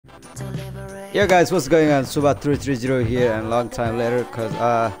Yeah guys, what's going on? Suba330 here, and long time later because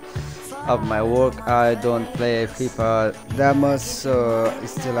of my work I don't play FIFA that much, so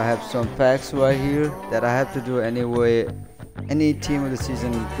still I have some packs right here that I have to do anyway. Any team of the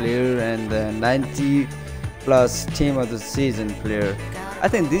season player and the 90 plus team of the season player. I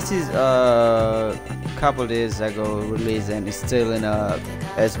think this is a couple days ago release and it's still in a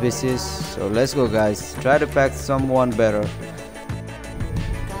SBCs, so let's go guys, try to pack someone better.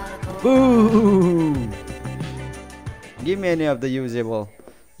 Boom! Give me any of the usable.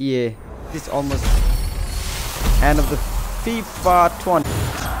 Yeah, this is almost end of the FIFA20.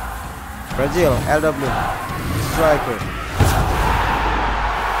 Brazil, LW, striker.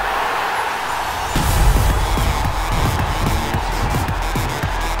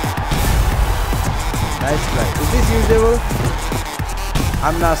 Nice play. Is this usable?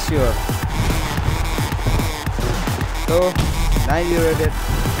 I'm not sure. So, 90 rated.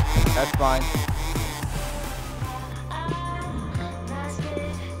 That's fine.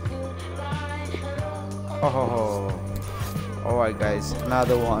 Oh, alright guys,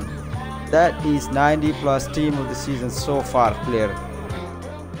 another one. That is 90 plus team of the season so far player.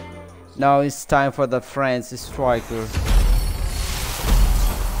 Now it's time for the France striker.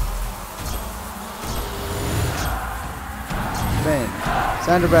 Man,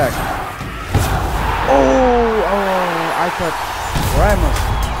 center back. Oh, I thought Ramos.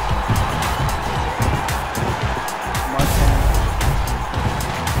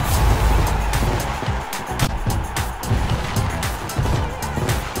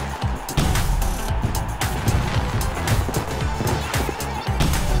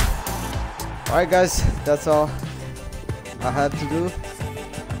 Alright guys, that's all I had to do,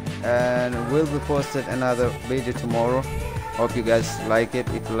 and will be posted another video tomorrow. Hope you guys like it.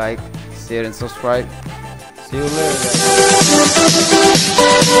 If you like, share and subscribe. See you later guys.